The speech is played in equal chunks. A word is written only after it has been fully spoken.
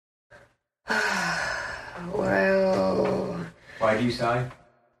Well... Why do you sigh?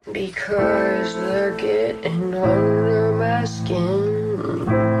 Because they're getting under my skin.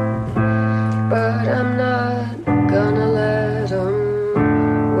 But I'm not gonna let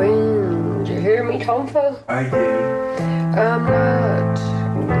them win. Did you hear me, Tomfa? I did. I'm not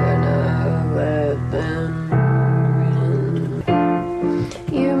gonna let them win.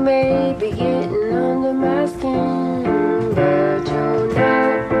 You may be getting under my skin, but you're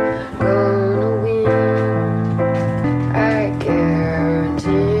not gonna win. I guarantee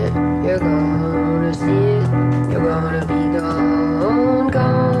it. You're gonna see it. You're gonna be gone,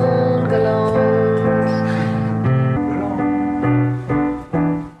 gone, gone.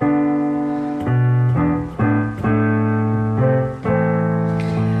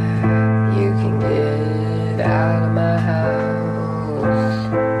 You can get out of my house.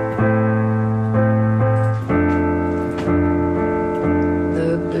 The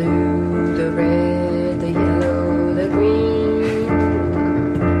blue, the red, the yellow, the green.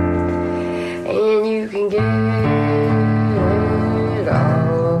 And you can get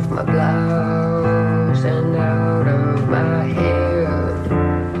off my blouse and out of my hair.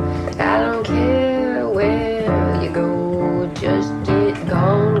 I don't care where you go, just get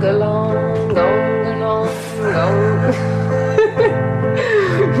gone, galong, gone, galong, gone.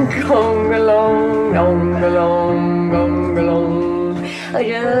 Gone, galong, gone, galong, gone, galong.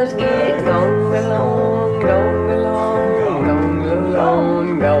 Just get gone, galong, gone, galong, gone,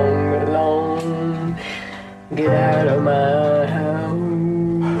 galong, gone, galong. Get out of my house.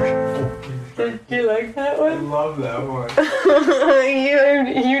 Did you like that I one? love that one.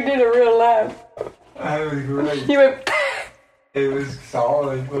 you did a real laugh. That was great. You went. It was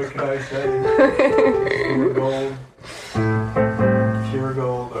solid. What can I say? Pure gold. Pure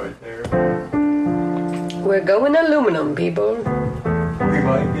gold right there. We're going aluminum, people. We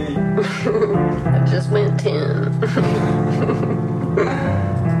might be. I just went 10.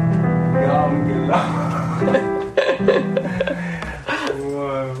 Gum,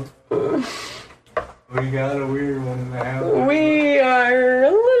 Whoa. We got a weird one in the house. We are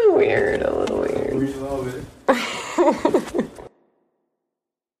a little weird, a little weird. We love it.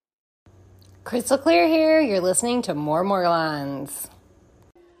 Crystal Clear here. You're listening to More Morgellons.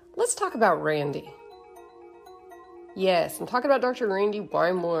 Let's talk about Randy. Yes, I'm talking about Dr. Randy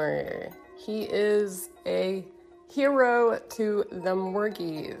Wymore. He is a hero to the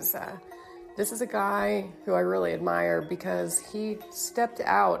Morgies. This is a guy who I really admire because he stepped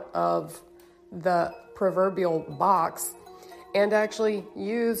out of the proverbial box and actually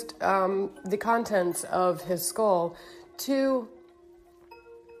used the contents of his skull to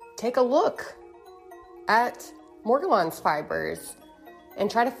take a look at Morgellons fibers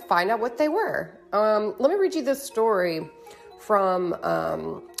and try to find out what they were. Let me read you this story from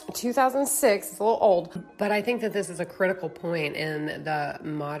 2006. It's a little old, but I think that this is a critical point in the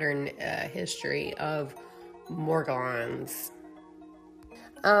modern history of Morgellons.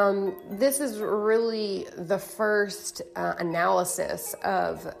 This is really the first analysis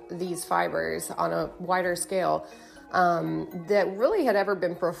of these fibers on a wider scale that really had ever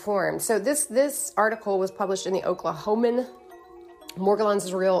been performed. So this article was published in the Oklahoman. Morgellons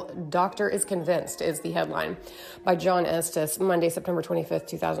is real, Doctor is convinced, is the headline, by John Estes, Monday, September 25th,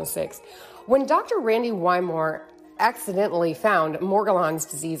 2006. When Dr. Randy Wymore accidentally found Morgellons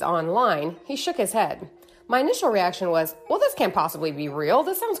disease online, he shook his head. My initial reaction was, well, this can't possibly be real.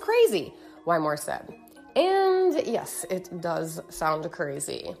 This sounds crazy, Wymore said. And yes, it does sound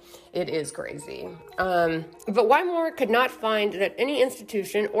crazy. It is crazy. But Wymore could not find that any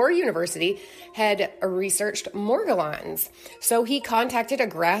institution or university had researched Morgellons. So he contacted a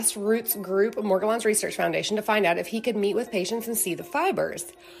grassroots group, Morgellons Research Foundation, to find out if he could meet with patients and see the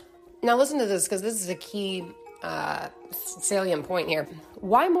fibers. Now listen to this, because this is a key salient point here.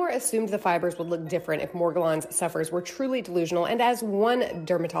 Wymore assumed the fibers would look different if Morgellons sufferers were truly delusional, and as one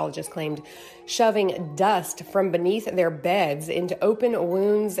dermatologist claimed, shoving dust from beneath their beds into open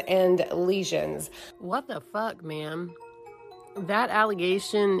wounds and lesions. What the fuck, man? That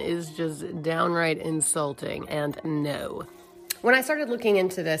allegation is just downright insulting, and no. When I started looking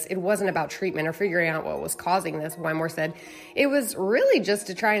into this, it wasn't about treatment or figuring out what was causing this, Wymore said. It was really just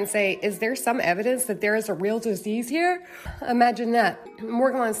to try and say, is there some evidence that there is a real disease here? Imagine that.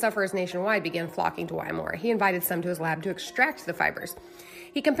 Morgellons sufferers nationwide began flocking to Wymore. He invited some to his lab to extract the fibers.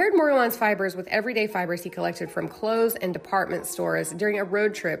 He compared Morgellons fibers with everyday fibers he collected from clothes and department stores during a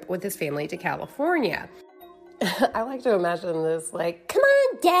road trip with his family to California. I like to imagine this, like, come on,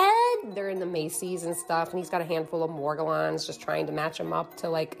 dead. They're in the Macy's and stuff, and he's got a handful of Morgellons just trying to match them up to,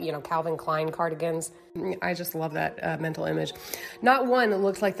 like, you know, Calvin Klein cardigans. I just love that mental image. Not one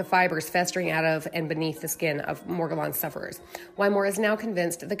looked like the fibers festering out of and beneath the skin of Morgellon sufferers. Wymore is now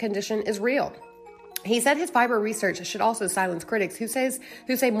convinced the condition is real. He said his fiber research should also silence critics who say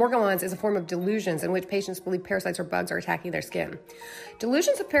Morgellons is a form of delusions in which patients believe parasites or bugs are attacking their skin.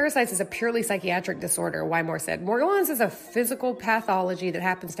 Delusions of parasites is a purely psychiatric disorder, Wymore said. Morgellons is a physical pathology that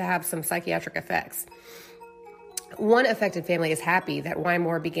happens to have some psychiatric effects. One affected family is happy that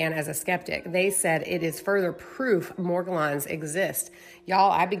Wymore began as a skeptic. They said it is further proof Morgellons exist.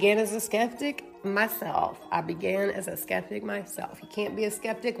 Y'all, I began as a skeptic myself. You can't be a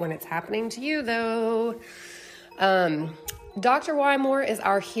skeptic when it's happening to you, though. Dr. Wymore is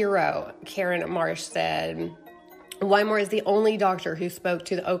our hero, Karen Marsh said. Wymore is the only doctor who spoke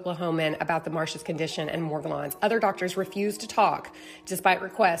to the Oklahoman about the Marsh's condition and Morgellons. Other doctors refused to talk, despite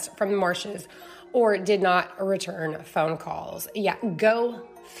requests from the Marshes, or did not return phone calls. Yeah, go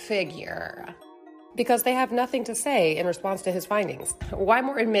figure. Because they have nothing to say in response to his findings.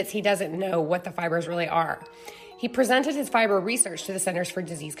 Wymore admits he doesn't know what the fibers really are. He presented his fiber research to the Centers for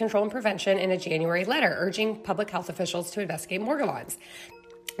Disease Control and Prevention in a January letter, urging public health officials to investigate Morgellons.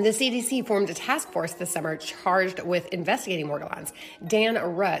 The CDC formed a task force this summer charged with investigating Morgellons. Dan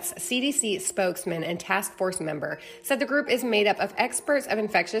Rutz, CDC spokesman and task force member, said the group is made up of experts of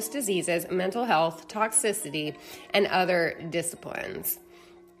infectious diseases, mental health, toxicity, and other disciplines.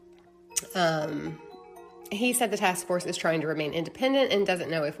 He said the task force is trying to remain independent and doesn't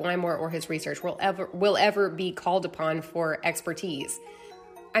know if Wymore or his research will ever be called upon for expertise.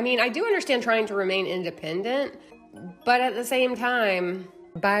 I mean, I do understand trying to remain independent, but at the same time,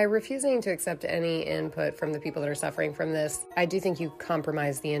 by refusing to accept any input from the people that are suffering from this, I do think you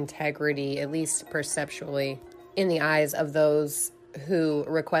compromise the integrity, at least perceptually, in the eyes of those who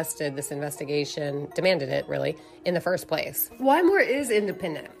requested this investigation, demanded it, really, in the first place. Wymore is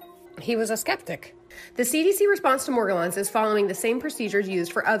independent. He was a skeptic. The CDC response to Morgellons is following the same procedures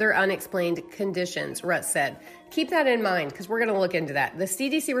used for other unexplained conditions, Rutz said. Keep that in mind, because we're going to look into that. The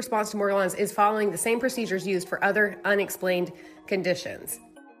CDC response to Morgellons is following the same procedures used for other unexplained conditions.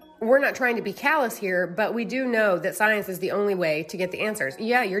 We're not trying to be callous here, but we do know that science is the only way to get the answers.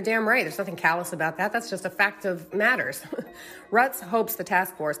 Yeah, you're damn right. There's nothing callous about that. That's just a fact of matters. Rutz hopes the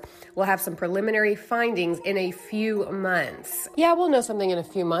task force will have some preliminary findings in a few months. Yeah, we'll know something in a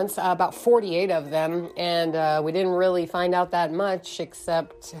few months, about 48 of them, and we didn't really find out that much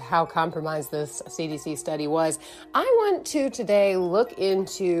except how compromised this CDC study was. I want to today look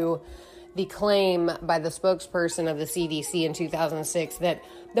into the claim by the spokesperson of the CDC in 2006 that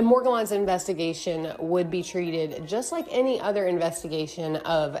the Morgellons investigation would be treated just like any other investigation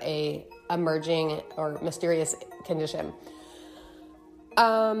of a emerging or mysterious condition.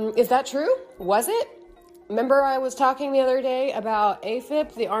 Is that true? Was it? Remember I was talking the other day about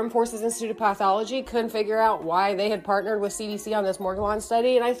AFIP, the Armed Forces Institute of Pathology, couldn't figure out why they had partnered with CDC on this Morgellons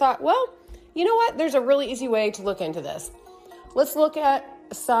study, and I thought, well, you know what? There's a really easy way to look into this. Let's look at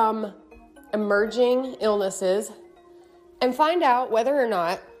some emerging illnesses and find out whether or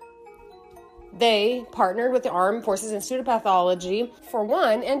not they partnered with the Armed Forces Institute of Pathology, for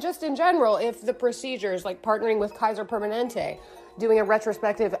one, and just in general, if the procedures like partnering with Kaiser Permanente, doing a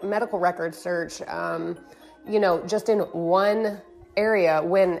retrospective medical record search, just in one area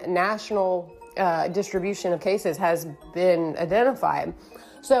when national distribution of cases has been identified.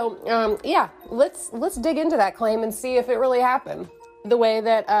 So, let's dig into that claim and see if it really happened the way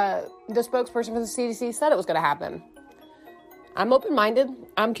that the spokesperson for the CDC said it was going to happen. I'm open-minded.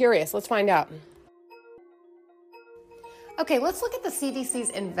 I'm curious. Let's find out. Okay, let's look at the CDC's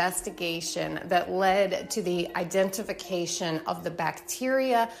investigation that led to the identification of the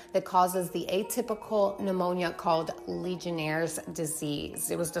bacteria that causes the atypical pneumonia called Legionnaire's disease.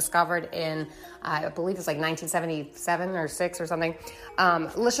 It was discovered in, I believe it's like 1977 or 6 or something.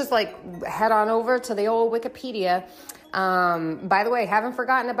 Let's just head on over to the old Wikipedia. By the way, haven't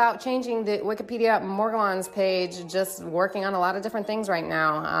forgotten about changing the Wikipedia Morgellons page, just working on a lot of different things right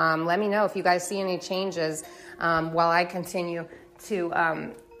now. Let me know if you guys see any changes while I continue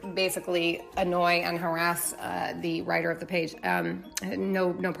to basically annoy and harass the writer of the page.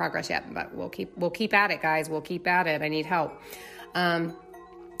 No progress yet, but we'll keep at it, guys. We'll keep at it. I need help.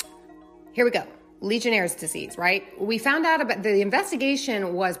 Here we go. Legionnaire's disease, right? We found out about the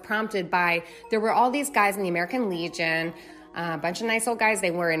investigation was prompted by, there were all these guys in the American Legion, a bunch of nice old guys.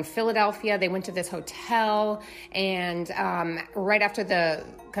 They were in Philadelphia. They went to this hotel, and right after the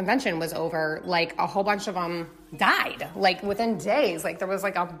convention was over, a whole bunch of them died, like within days. Like there was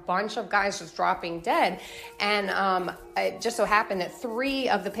like a bunch of guys just dropping dead. And it just so happened that 3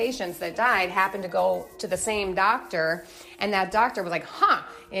 of the patients that died happened to go to the same doctor. And that doctor was like,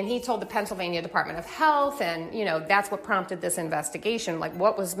 and he told the Pennsylvania Department of Health. And, that's what prompted this investigation. Like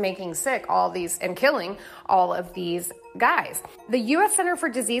what was making sick all these and killing all of these guys. The U.S. Center for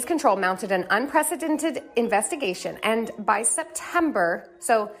Disease Control mounted an unprecedented investigation. And by September,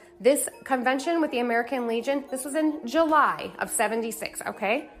 so this convention with the American Legion, this was in July of 76,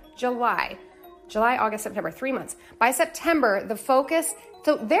 okay? July, August, September, 3 months. By September, the focus,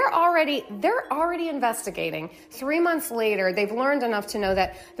 so they're already investigating. 3 months later, they've learned enough to know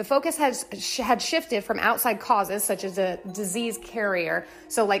that the focus had shifted from outside causes, such as a disease carrier.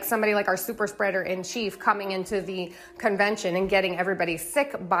 So like somebody like our super spreader in chief coming into the convention and getting everybody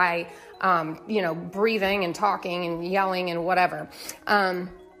sick by, breathing and talking and yelling and whatever.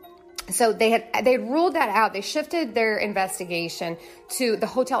 So they had ruled that out. They shifted their investigation to the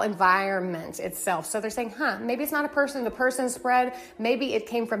hotel environment itself. So they're saying, maybe it's not a person-to-person spread. Maybe it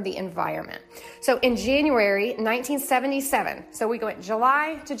came from the environment. So in January 1977, so we go in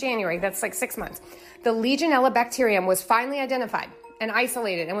July to January, that's like 6 months, the Legionella bacterium was finally identified and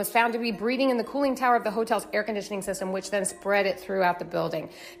isolated and was found to be breeding in the cooling tower of the hotel's air conditioning system, which then spread it throughout the building.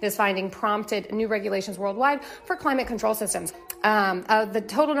 This finding prompted new regulations worldwide for climate control systems. The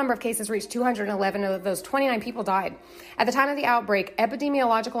total number of cases reached 211. Of those, 29 people died. At the time of the outbreak,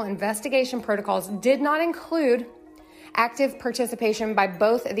 epidemiological investigation protocols did not include active participation by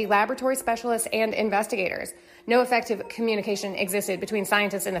both the laboratory specialists and investigators. No effective communication existed between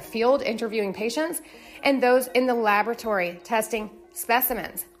scientists in the field interviewing patients and those in the laboratory testing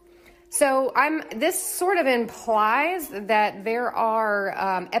specimens. So this sort of implies that there are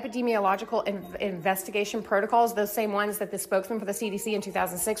epidemiological investigation protocols, those same ones that the spokesman for the CDC in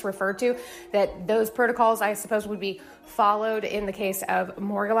 2006 referred to, that those protocols, I suppose, would be followed in the case of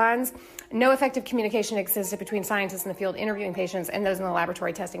Morgellons. No effective communication existed between scientists in the field interviewing patients and those in the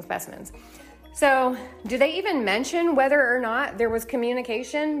laboratory testing specimens. So do they even mention whether or not there was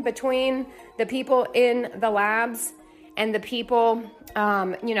communication between the people in the labs and the people,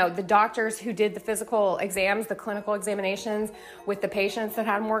 the doctors who did the physical exams, the clinical examinations with the patients that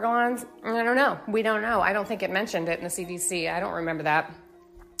had Morgellons? I don't know. We don't know. I don't think it mentioned it in the CDC. I don't remember that.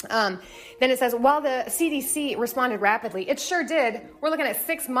 Then it says, while the CDC responded rapidly, it sure did. We're looking at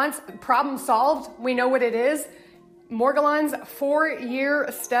 6 months, problem solved. We know what it is. Morgellons,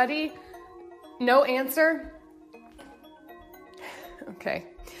 4-year study. No answer. Okay.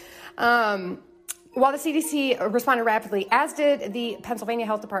 While the CDC responded rapidly, as did the Pennsylvania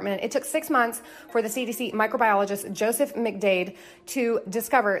Health Department, it took 6 months for the CDC microbiologist Joseph McDade to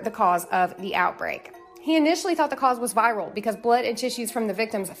discover the cause of the outbreak. He initially thought the cause was viral because blood and tissues from the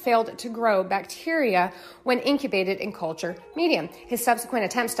victims failed to grow bacteria when incubated in culture medium. His subsequent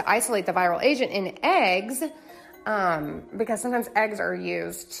attempts to isolate the viral agent in eggs, because sometimes eggs are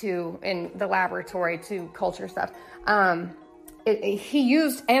used in the laboratory to culture stuff, he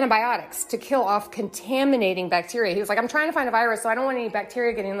used antibiotics to kill off contaminating bacteria. He was like, I'm trying to find a virus, so I don't want any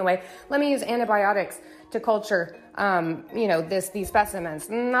bacteria getting in the way. Let me use antibiotics to culture, these specimens.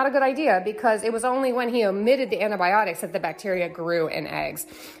 Not a good idea, because it was only when he omitted the antibiotics that the bacteria grew in eggs.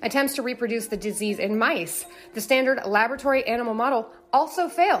 Attempts to reproduce the disease in mice, the standard laboratory animal model, also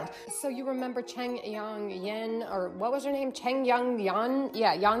failed. So you remember Cheng Yang-Yen, or what was her name? Cheng Yang-Yan?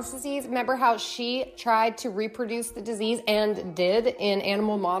 Yeah, Yan's disease. Remember how she tried to reproduce the disease and did in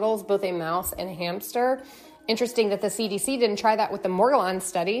animal models, both a mouse and a hamster? Interesting that the CDC didn't try that with the Morgellons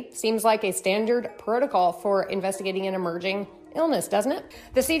study. Seems like a standard protocol for investigating an emerging illness, doesn't it?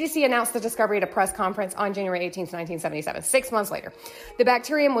 The CDC announced the discovery at a press conference on January 18th, 1977, 6 months later. The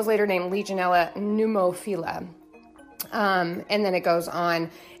bacterium was later named Legionella pneumophila. And then it goes on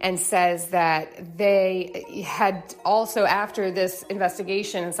and says that they had also, after this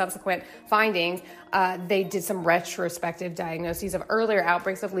investigation and subsequent findings, they did some retrospective diagnoses of earlier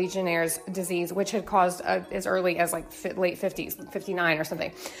outbreaks of Legionnaire's disease, which had caused as early as like late 50s, 59 or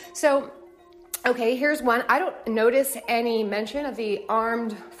something. So, okay, here's one. I don't notice any mention of the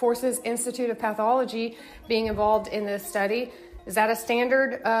Armed Forces Institute of Pathology being involved in this study. Is that a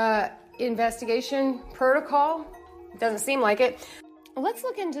standard investigation protocol? It doesn't seem like it. Let's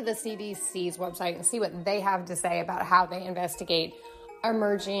look into the CDC's website and see what they have to say about how they investigate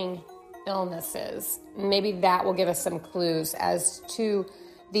emerging illnesses. Maybe that will give us some clues as to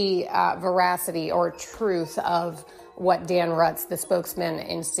the veracity or truth of what Dan Rutz, the spokesman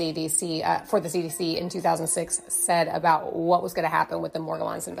in CDC for the CDC in 2006, said about what was going to happen with the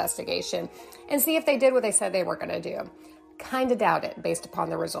Morgellons investigation, and see if they did what they said they were going to do. Kind of doubt it based upon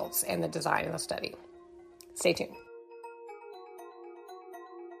the results and the design of the study. Stay tuned.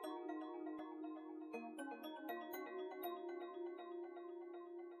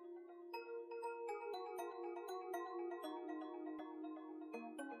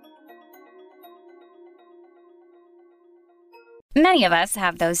 Many of us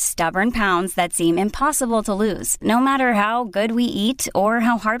have those stubborn pounds that seem impossible to lose, no matter how good we eat or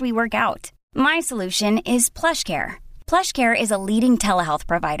how hard we work out. My solution is PlushCare. PlushCare is a leading telehealth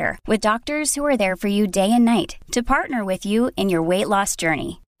provider with doctors who are there for you day and night to partner with you in your weight loss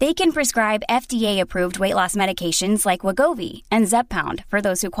journey. They can prescribe FDA-approved weight loss medications like Wegovy and Zepbound for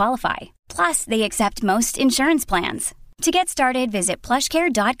those who qualify. Plus, they accept most insurance plans. To get started, visit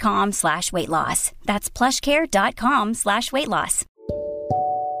plushcare.com/weightloss. That's plushcare.com/weightloss.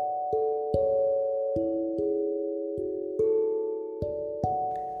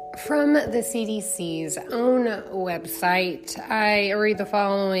 From the CDC's own website, I read the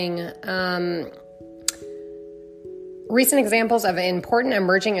following. Recent examples of important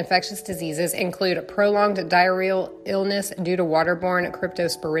emerging infectious diseases include prolonged diarrheal illness due to waterborne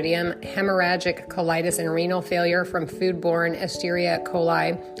cryptosporidium, hemorrhagic colitis and renal failure from foodborne Escherichia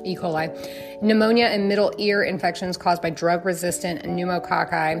coli, E. coli, pneumonia and middle ear infections caused by drug-resistant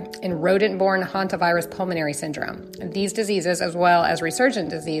pneumococci, and rodent-borne hantavirus pulmonary syndrome. These diseases, as well as resurgent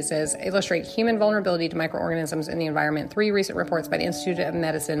diseases, illustrate human vulnerability to microorganisms in the environment. 3 recent reports by the Institute of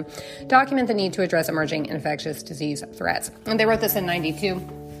Medicine document the need to address emerging infectious disease threats. And they wrote this in 92.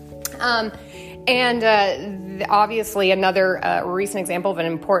 Obviously, another recent example of an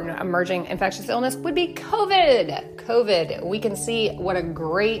important emerging infectious illness would be COVID. COVID. We can see what a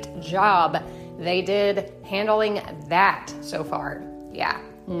great job they did handling that so far. Yeah,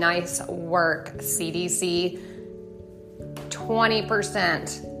 nice work, CDC.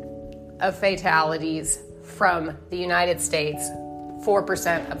 20% of fatalities from the United States,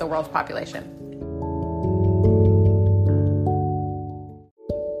 4% of the world's population.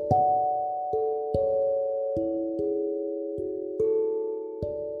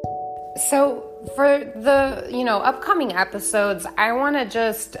 So for the, upcoming episodes, I want to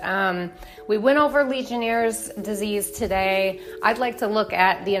just, we went over Legionnaire's disease today. I'd like to look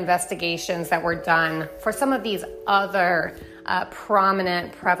at the investigations that were done for some of these other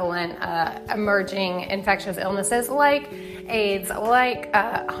prominent, prevalent, emerging infectious illnesses like AIDS, like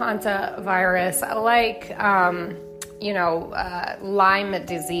hantavirus, like, Lyme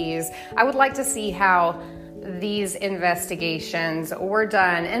disease. I would like to see how these investigations were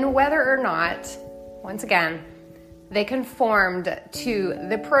done and whether or not, once again, they conformed to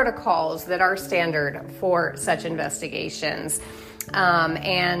the protocols that are standard for such investigations,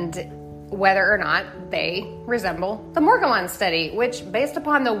 and whether or not they resemble the Morgellons study, which, based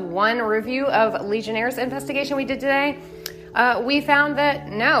upon the one review of Legionnaire's investigation we did today, we found that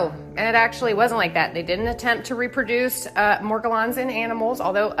no, it actually wasn't like that. They didn't attempt to reproduce Morgellons in animals,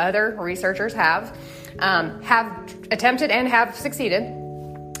 although other researchers have attempted and have succeeded.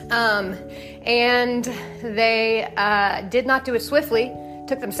 And they did not do it swiftly.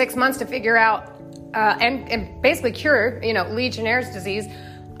 Took them 6 months to figure out and basically cure, Legionnaire's disease.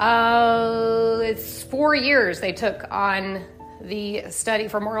 It's 4 years they took on the study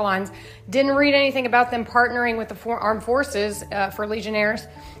for Morgellons. Didn't read anything about them partnering with the armed forces for Legionnaire's,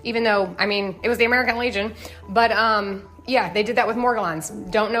 even though, it was the American Legion. But they did that with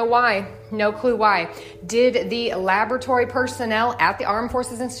Morgellons. Don't know why. No clue why. Did the laboratory personnel at the Armed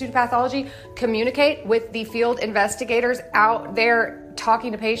Forces Institute of Pathology communicate with the field investigators out there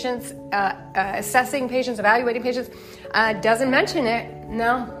talking to patients, assessing patients, evaluating patients? Doesn't mention it.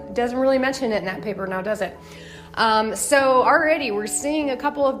 No, doesn't really mention it in that paper now, does it? So already we're seeing a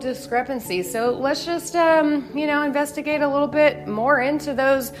couple of discrepancies. So let's just, investigate a little bit more into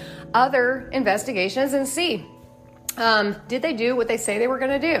those other investigations and see. Did they do what they say they were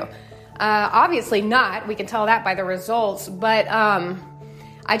going to do? Obviously not. We can tell that by the results. But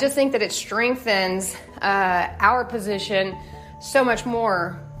I just think that it strengthens our position so much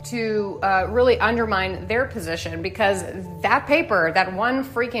more to really undermine their position, because that paper, that one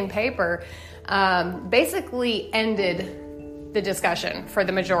freaking paper, basically ended the discussion for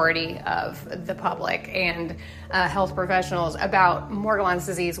the majority of the public and health professionals about Morgellons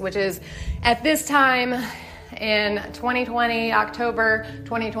disease, which is at this time in 2020, October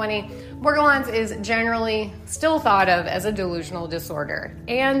 2020, Morgellons is generally still thought of as a delusional disorder,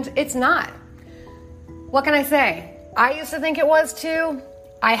 and it's not. What can I say? I used to think it was too.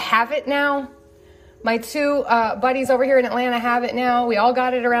 I have it now. My two buddies over here in Atlanta have it now. We all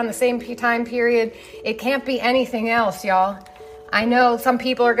got it around the same time period. It can't be anything else, y'all. I know some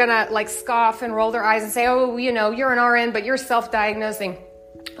people are gonna scoff and roll their eyes and say, oh, you're an RN, but you're self-diagnosing.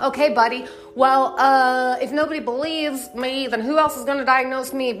 Okay, buddy. Well, if nobody believes me, then who else is going to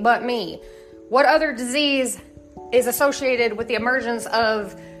diagnose me but me? What other disease is associated with the emergence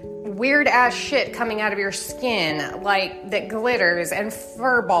of weird ass shit coming out of your skin, like that glitters and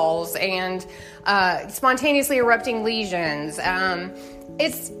fur balls and spontaneously erupting lesions?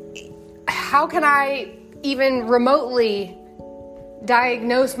 How can I even remotely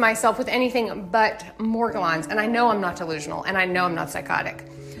diagnose myself with anything but Morgellons? And I know I'm not delusional, and I know I'm not psychotic.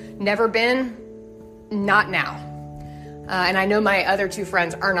 Never been, not now. And I know my other two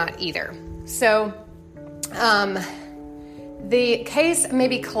friends are not either. So, the case may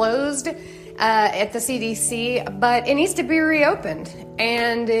be closed at the CDC, but it needs to be reopened,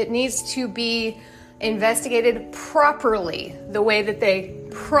 and it needs to be investigated properly the way that they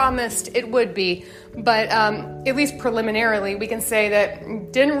promised it would be. But at least preliminarily, we can say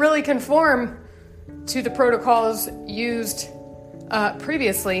that didn't really conform to the protocols used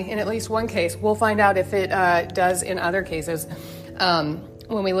previously in at least one case. We'll find out if it does in other cases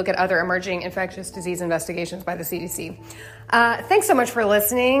when we look at other emerging infectious disease investigations by the CDC. Thanks so much for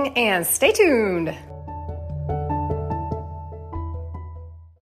listening, and stay tuned.